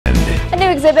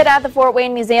exhibit at the Fort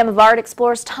Wayne Museum of Art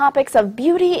explores topics of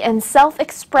beauty and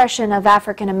self-expression of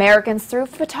African Americans through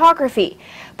photography.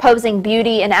 Posing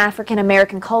Beauty in African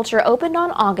American Culture opened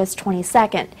on August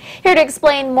 22nd. Here to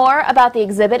explain more about the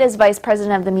exhibit is Vice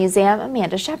President of the museum,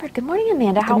 Amanda Shepard. Good morning,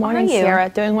 Amanda. How are you? Good morning, Sarah.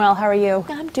 Doing well. How are you?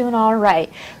 I'm doing all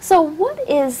right. So what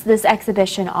is this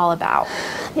exhibition all about?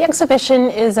 The exhibition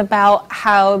is about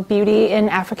how beauty in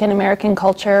African American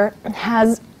culture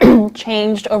has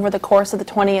changed over the course of the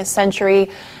 20th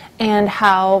century, and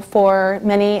how for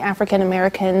many African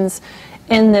Americans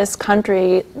in this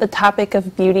country the topic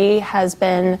of beauty has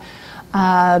been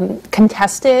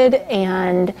contested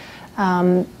and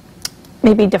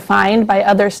maybe defined by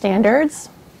other standards.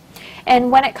 And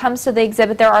when it comes to the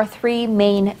exhibit, there are three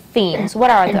main themes.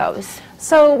 What are those?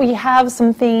 So we have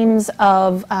some themes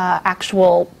of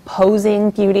actual posing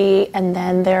beauty, and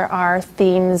then there are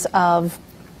themes of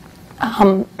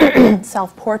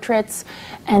self-portraits,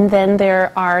 and then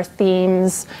there are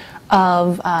themes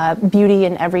of beauty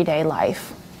in everyday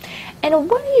life. And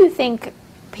what do you think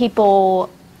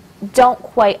people don't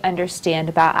quite understand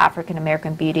about African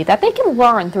American beauty that they can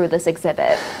learn through this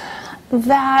exhibit?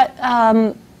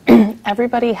 That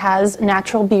everybody has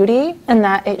natural beauty, and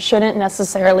that it shouldn't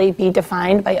necessarily be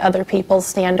defined by other people's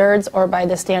standards or by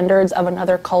the standards of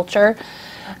another culture,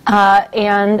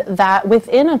 and that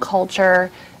within a culture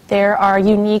there are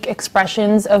unique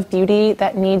expressions of beauty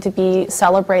that need to be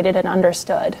celebrated and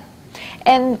understood.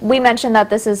 And we mentioned that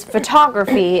this is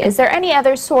photography. Is there any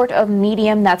other sort of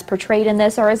medium that's portrayed in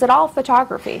this, or is it all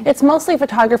photography? It's mostly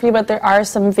photography, but there are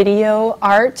some video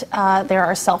art, there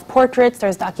are self-portraits,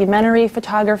 there's documentary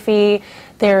photography,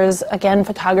 there's, again,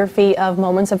 photography of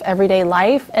moments of everyday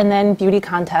life, and then beauty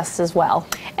contests as well.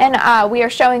 And we are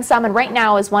showing some, and right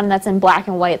now is one that's in black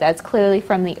and white that's clearly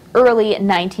from the early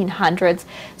 1900s.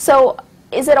 So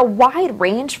is it a wide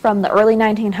range from the early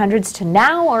 1900s to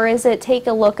now, or is it take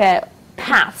a look at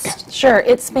past? Sure,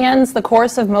 it spans the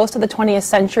course of most of the 20th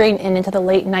century and into the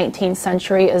late 19th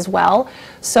century as well.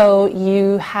 So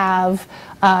you have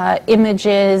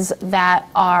images that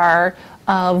are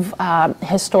of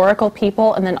historical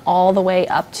people, and then all the way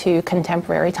up to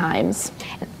contemporary times.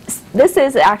 This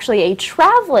is actually a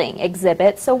traveling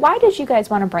exhibit, so why did you guys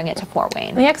want to bring it to Fort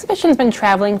Wayne? The exhibition's been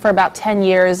traveling for about 10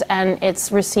 years, and it's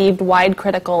received wide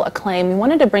critical acclaim. We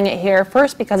wanted to bring it here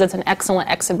first because it's an excellent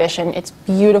exhibition. It's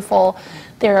beautiful.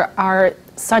 There are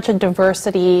such a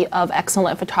diversity of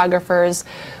excellent photographers.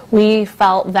 We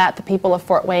felt that the people of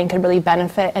Fort Wayne could really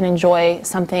benefit and enjoy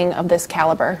something of this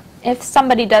caliber. If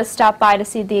somebody does stop by to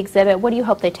see the exhibit, what do you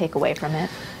hope they take away from it?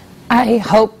 I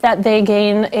hope that they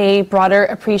gain a broader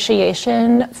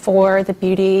appreciation for the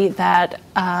beauty that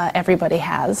everybody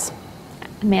has.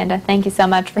 Amanda, thank you so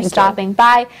much for stopping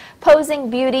by. Posing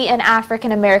Beauty in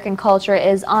African American Culture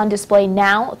is on display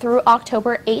now through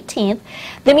October 18th.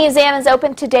 The museum is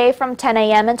open today from 10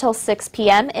 a.m. until 6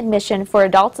 p.m. Admission for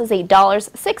adults is $8,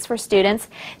 $6 for students.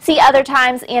 See other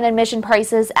times and admission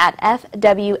prices at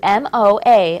fwmoa.org.